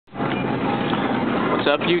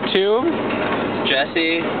What's up, YouTube?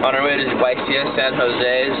 Jesse, on our way to To Ycs San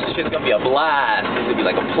Jose. This shit's gonna be a blast. This is gonna be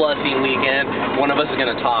like a plussing weekend. One of us is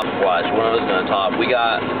gonna top. Watch, one of us is gonna top. We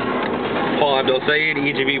got Paul Abdel Sayed,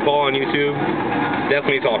 EGB Paul on YouTube.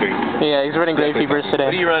 Definitely topping. Yeah, he's running Great Peepers today.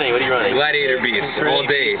 What are you running? What are you running? Gladiator beats all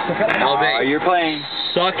day. All day. You're playing.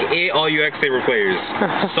 Suck it, all you X-Saber players.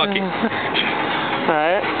 Suck it.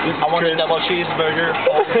 Alright. I want a double cheeseburger.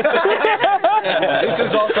 This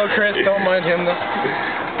is also Chris, don't mind him though.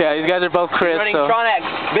 Yeah, these guys are both Chris, Running so... Tronics.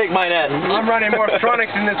 Big minette. I'm running more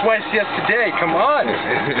Tronics in this Ycs today, come on!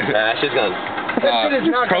 Nah, shit's gone.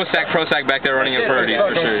 Prosac back there running Infinities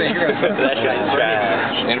for sure. That shit is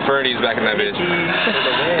trash. Infinities back in that bitch.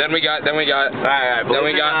 Then we got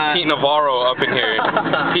Pete Navarro up in here.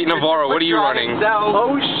 Pete Navarro, what are you running?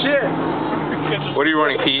 Oh shit! What are you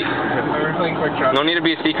running, Pete? No need to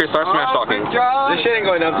be a secret, start smash talking. This shit ain't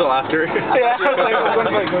going up till after. And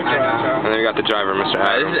then we got the driver, Mr.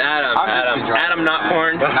 Adam. This is Adam. Adam not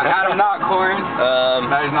corn. Adam not corn.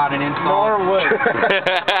 That is not an install. Nor wood.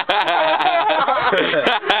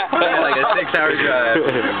 Like a 6-hour drive.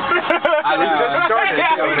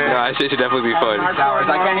 That shit should definitely be fun. I'm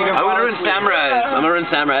gonna run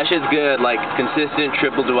Samurai. That shit's good. Like consistent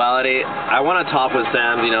triple duality. I want to top with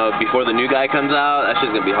Sam. You know, before the new guy comes out, that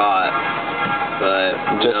shit's gonna be hot. But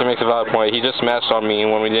Justin makes a valid point. He just smashed on me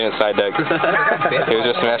when we didn't side deck. He was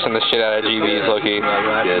just smashing the shit out of GBs, low-key.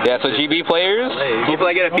 Yeah, so GB players. Hopefully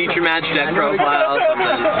I get a feature match deck profile.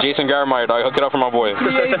 Something. Jason Garmeyer, dog. Hook it up for my boy.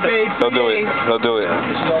 He'll do it. He'll do it.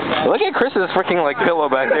 Look at Chris's freaking like pillow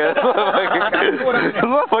back there. This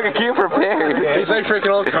motherfucker came prepared. He's like freaking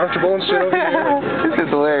all comfortable and shit over here. This is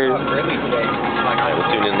hilarious. We'll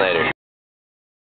tune in later.